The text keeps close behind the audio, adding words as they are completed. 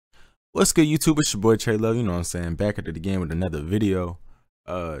What's good, YouTube? It's your boy TRELUVX, you know what I'm saying, back at it again with another video.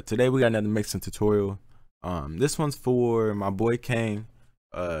 Today we got another mixing tutorial. This one's for my boy Kane.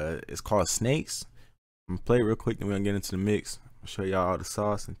 It's called Snakes. I'm gonna play it real quick, then we're gonna get into the mix. I'll show y'all all the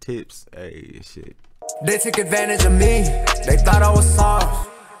sauce and tips. Hey, shit. They took advantage of me, they thought I was soft.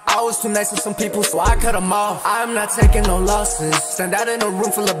 I was too nice to some people, so I cut them off. I'm not taking no losses, stand out in a room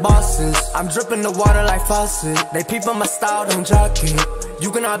full of bosses. I'm dripping the water like faucet. They peep on my style, don't jock it.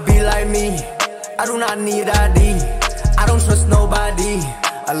 You cannot be like me, I do not need ID. I don't trust nobody,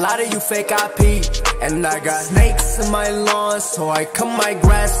 a lot of you fake IP. And I got snakes in my lawn, so I cut my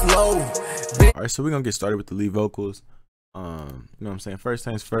grass low. Alright, so we're gonna get started with the lead vocals. You know what I'm saying, first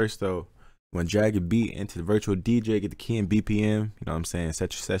things first though. You want to drag your beat into the virtual DJ, get the key and BPM, you know what I'm saying,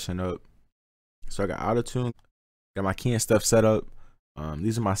 set your session up. So I got auto-tune, got my key and stuff set up.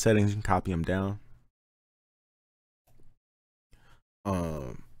 These are my settings, you can copy them down.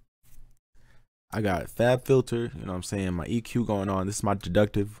 I got fab filter, you know what I'm saying, my EQ going on. This is my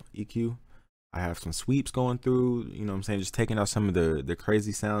deductive EQ. I have some sweeps going through, you know what I'm saying, just taking out some of the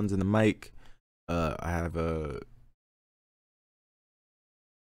crazy sounds in the mic. I have a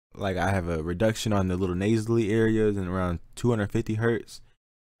reduction on the little nasally areas and around 250 hertz.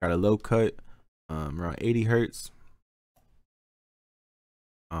 Got a low cut around 80 hertz.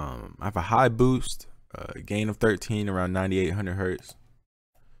 I have a high boost, gain of 13 around 9800 hertz.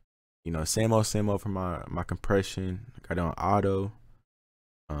 You know, same old for my compression. Got it on auto.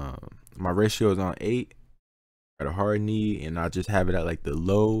 My ratio is on 8. Got a hard knee, and I just have it at like the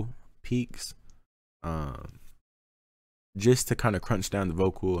low peaks. Just to kind of crunch down the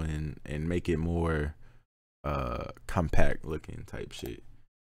vocal and make it more compact looking type shit.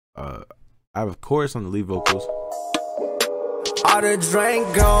 I have a chorus on the lead vocals. All the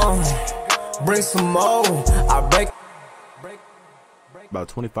drink gone, bring some more. I break about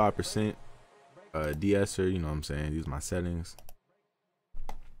 25% de-esser, you know what I'm saying. These are my settings.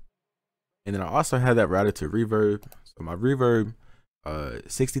 And then I also have that routed to reverb. So my reverb,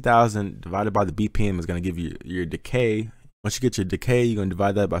 60,000 divided by the BPM is going to give you your decay. Once you get your decay, you're going to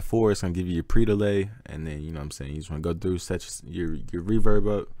divide that by 4. It's going to give you your pre-delay. And then, you know what I'm saying, you just want to go through, set your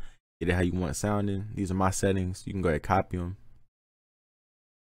reverb up, get it how you want it sounding. These are my settings. You can go ahead and copy them.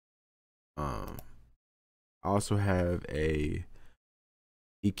 I also have a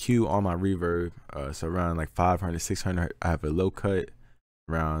EQ on my reverb. So around like 500, 600, I have a low cut.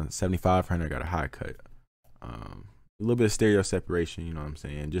 Around 7,500, I got a high cut. A little bit of stereo separation, you know what I'm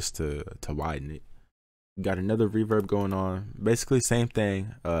saying, just to widen it. Got another reverb going on, basically same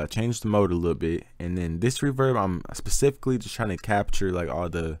thing. Changed the mode a little bit, and then this reverb I'm specifically just trying to capture like all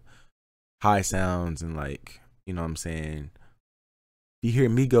the high sounds, and like, you know what I'm saying, if you hear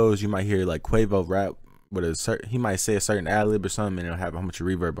Migos, you might hear like Quavo rap with a certain, he might say a certain ad-lib or something, and it'll have a bunch of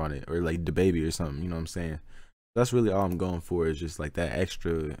reverb on it, or like DaBaby or something, you know what I'm saying. That's really all I'm going for, is just like that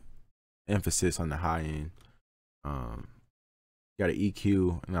extra emphasis on the high end. Got an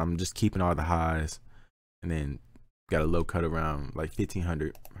EQ, and I'm just keeping all the highs. And then got a low cut around like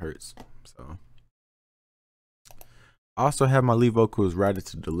 1500 hertz. So I also have my lead vocals routed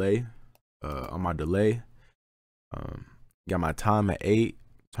to delay. On my delay, got my time at 8.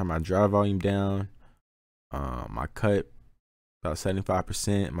 Turn my drive volume down. My cut about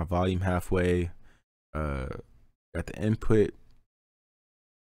 75%. My volume halfway. Got the input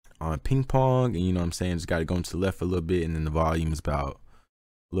on ping pong, and you know what I'm saying, just got to go into the left a little bit, and then the volume is about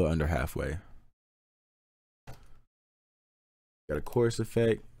a little under halfway. Got a chorus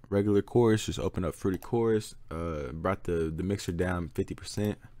effect, regular chorus, just open up Fruity Chorus. Brought the mixer down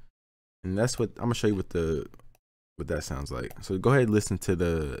 50%, and that's what I'm gonna show you what that sounds like. So go ahead and listen to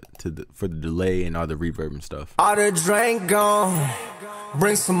for the delay and all the reverb and stuff. all the drink gone,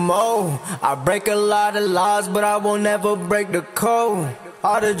 bring some more. I break a lot of laws, but I won't ever break the code.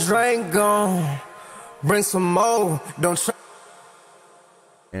 All the drink gone, bring some more. Don't try.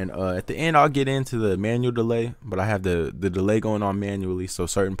 And at the end, I'll get into the manual delay, but I have the delay going on manually. So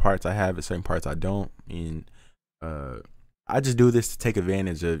certain parts I have it, certain parts I don't. And I just do this to take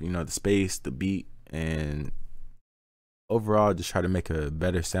advantage of, you know, the space, the beat, and overall just try to make a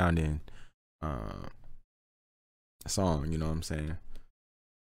better sounding song, you know what I'm saying.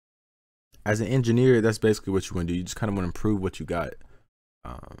 As an engineer, that's basically what you want to do. You just kind of want to improve what you got.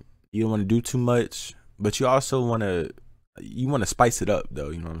 You don't want to do too much, but you also want to spice it up though,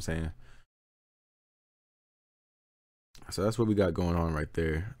 you know what I'm saying. So that's what we got going on right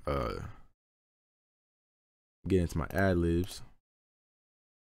there. Get into my ad-libs.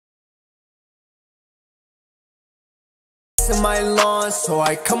 In my lawn, so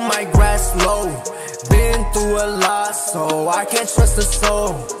I cut my grass low. Been through a lot, so I can't trust a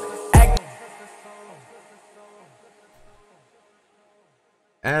soul.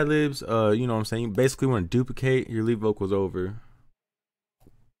 Ad libs, you know what I'm saying? You basically want to duplicate your lead vocals over.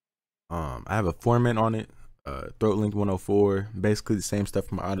 I have a format on it, throat length 104, basically the same stuff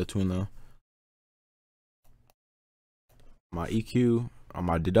from my auto tune though. My EQ, on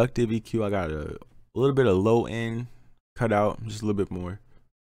my deductive EQ, I got a little bit of low end cut out, just a little bit more.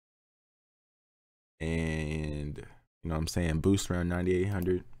 And you know what I'm saying, boost around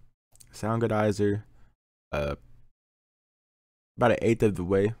 9800. Sound goodizer, about an eighth of the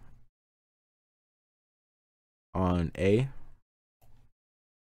way on A.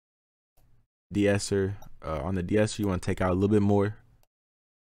 De-esser, on the de-esser you want to take out a little bit more.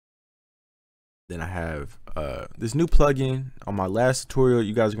 Then I have this new plugin on my last tutorial.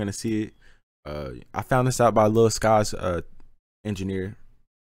 You guys are gonna see it. I found this out by Lil Sky's engineer,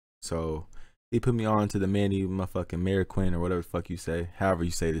 so he put me on to the Manny motherfucking Mariquin or whatever the fuck you say, however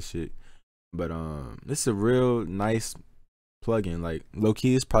you say this shit. But this is a real nice plugin. Like low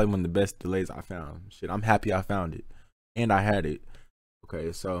key, it's probably one of the best delays I found. Shit, I'm happy I found it and I had it.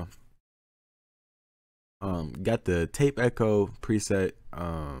 Okay, so got the tape echo preset.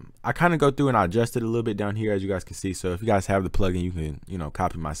 I kind of go through and I adjust it a little bit down here, as you guys can see. So if you guys have the plugin, you can, you know,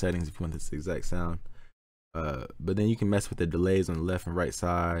 copy my settings if you want this exact sound. But then you can mess with the delays on the left and right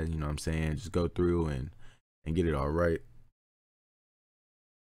side, you know what I'm saying? Just go through and get it all right.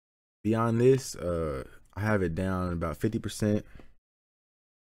 Beyond this, I have it down about 50%.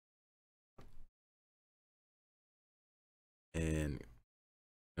 And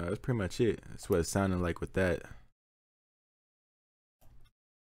that's pretty much it. That's what it sounded like with that.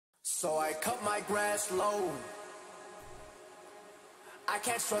 So I cut my grass low. I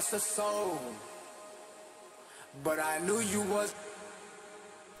can't trust the soul, but I knew you was.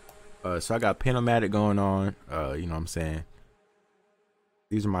 So I got Panomatic going on. You know what I'm saying?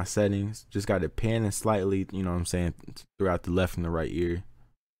 These are my settings. Just got it panning slightly, you know what I'm saying, throughout the left and the right ear.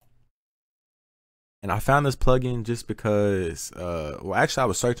 And I found this plugin just because, well, actually I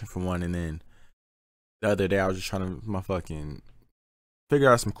was searching for one, and then the other day I was just trying to motherfucking figure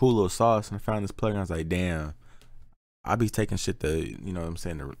out some cool little sauce, and I found this plugin. I was like, damn, I be taking shit the, you know what I'm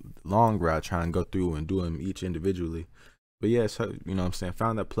saying, the long route, trying to go through and do them each individually. But yeah, so, you know what I'm saying,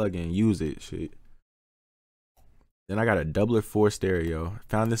 found that plugin, use it, shit. Then I got a doubler 4 stereo.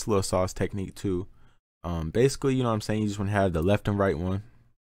 Found this little sauce technique too. Basically, you know what I'm saying, you just want to have the left and right one.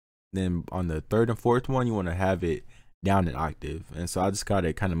 Then on the third and fourth one, you want to have it down an octave. And so I just got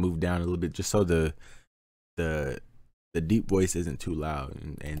it kind of moved down a little bit, just so the deep voice isn't too loud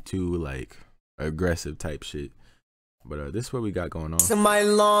and too like aggressive type shit. But this is what we got going on. To my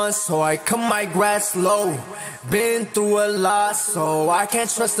lawn, so I cut my grass low. Been through a lot, so I can't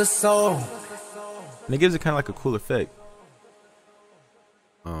trust the soul. And it gives it kind of like a cool effect.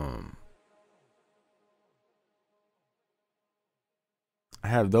 I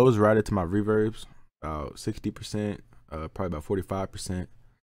have those routed to my reverbs, about 60%, probably about 45%.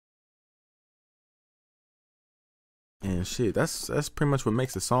 And shit, that's pretty much what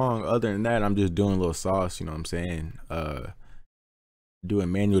makes the song. Other than that, I'm just doing a little sauce, you know what I'm saying?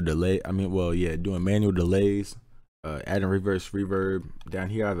 Doing manual delay. I mean, well, yeah, doing manual delays, adding reverse reverb. Down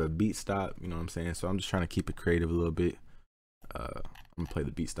here I have a beat stop, you know what I'm saying? So I'm just trying to keep it creative a little bit. I'm gonna play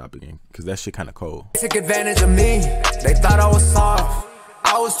the beat stop again, because that shit kind of cold. They took advantage of me. They thought I was soft.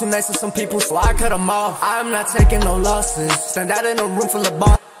 I was too nice to some people, so I cut them off. I'm not taking no losses. Stand out in a room full of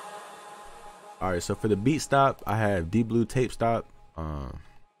boss. All right, so for the beat stop, I have deep blue tape stop. And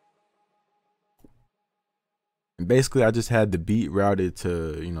basically I just had the beat routed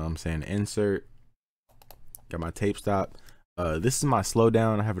to, you know what I'm saying, insert. Got my tape stop. This is my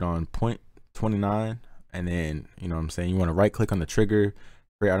slowdown. I have it on 0.29. And then, you know what I'm saying, you want to right click on the trigger,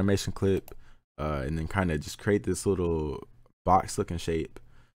 create automation clip, and then kind of just create this little box looking shape.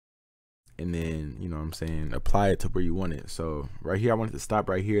 And then, you know what I'm saying, apply it to where you want it. So right here, I want it to stop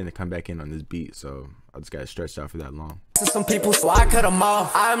right here and then come back in on this beat. So I just got it stretched out for that long. To some people, so I cut them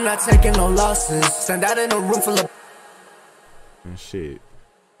off. I'm not taking no losses. Stand out in a room full of and shit.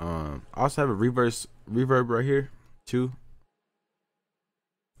 I also have a reverse reverb right here too.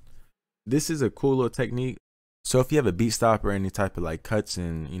 This is a cool little technique. So if you have a beat stop or any type of like cuts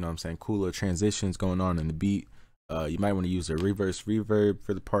and, you know what I'm saying, cool little transitions going on in the beat, you might want to use a reverse reverb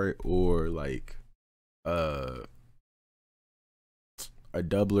for the part, or like a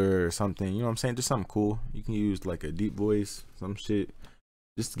doubler or something, you know what I'm saying, just something cool. You can use like a deep voice, some shit,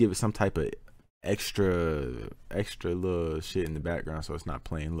 just to give it some type of extra little shit in the background so it's not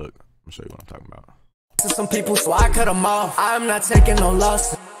plain. Look, I'm show you what I'm talking about. To some people, so I cut them off. I'm not taking no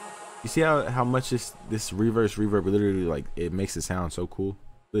losses. You see how much this reverse reverb literally, like, it makes it sound so cool.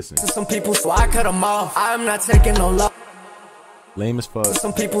 Listen. To some people, so I cut them off. I'm not taking no love. Lame as fuck.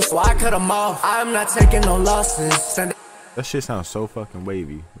 Some people, so I cut them off. I'm not taking no losses. That shit sounds so fucking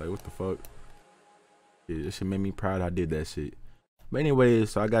wavy. Like, what the fuck? Yeah, that shit made me proud I did that shit. But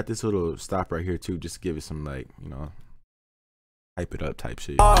anyways, so I got this little stop right here too, just to give it some, like, you know, hype it up type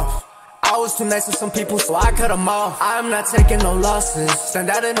shit. I was too nice to some people, so I cut them off. I'm not taking no losses. Stand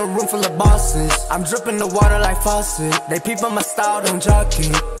out in a room full of bosses. I'm dripping the water like faucet. They peep on my style, don't jockey.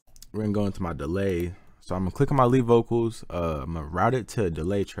 We're gonna go into my delay. So I'm gonna click on my lead vocals. I'm gonna route it to a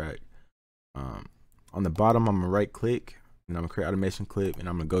delay track. On the bottom, I'm gonna right click and I'm gonna create automation clip, and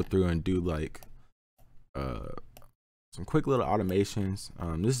I'm gonna go through and do like some quick little automations.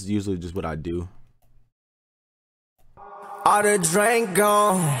 This is usually just what I do. All the drink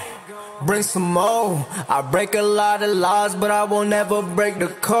gone, bring some more. I break a lot of laws, but I won't ever break the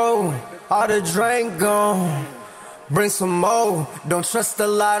code. All the drink gone, bring some more. Don't trust a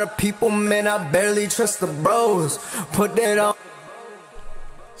lot of people, man, I barely trust the bros. Put that on.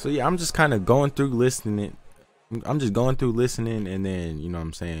 So yeah, I'm just kind of going through listening. I'm just going through listening, and then, you know what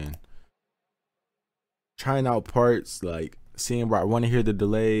I'm saying, trying out parts, like seeing where I want to hear the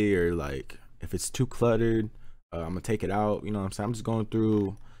delay, or like if it's too cluttered, I'm gonna take it out. You know what I'm saying? I'm just going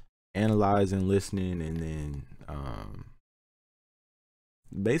through, analyzing, listening, and then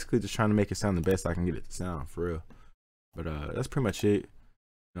basically just trying to make it sound the best I can get it to sound, for real. But that's pretty much it.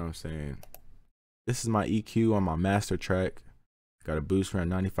 You know what I'm saying? This is my EQ on my master track. Got a boost around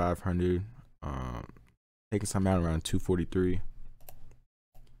 9500. Taking some out around 243.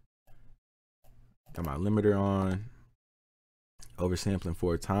 Got my limiter on. Oversampling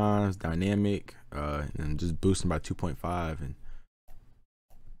 4 times. Dynamic. And just boosting by 2.5. And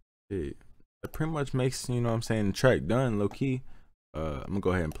it pretty much makes, you know what I'm saying, the track done, low key. I'm gonna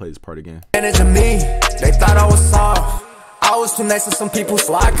go ahead and play this part again. Advantage of me, they thought I was soft. I was too nice to some people,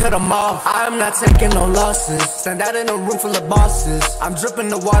 so I cut them off. I'm not taking no losses. Stand out in a room full of bosses. I'm dripping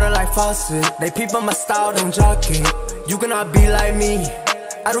the water like faucet. They peep on my style, don't jockey. You cannot be like me.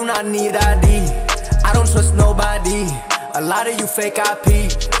 I do not need ID. I don't trust nobody. A lot of you fake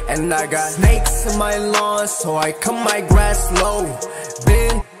IP. And I got snakes in my lawn, so I cut my grass low.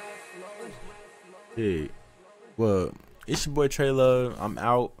 Been. Hey, well, it's your boy TRELUVX. I'm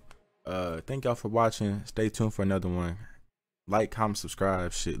out. Thank y'all for watching. Stay tuned for another one. Like, comment,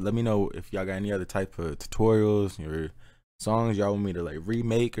 subscribe. Shit, let me know if y'all got any other type of tutorials or songs y'all want me to like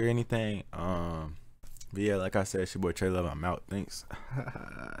remake or anything. But yeah, like I said, it's your boy TRELUVX. I'm out. Thanks.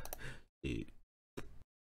 Yeah.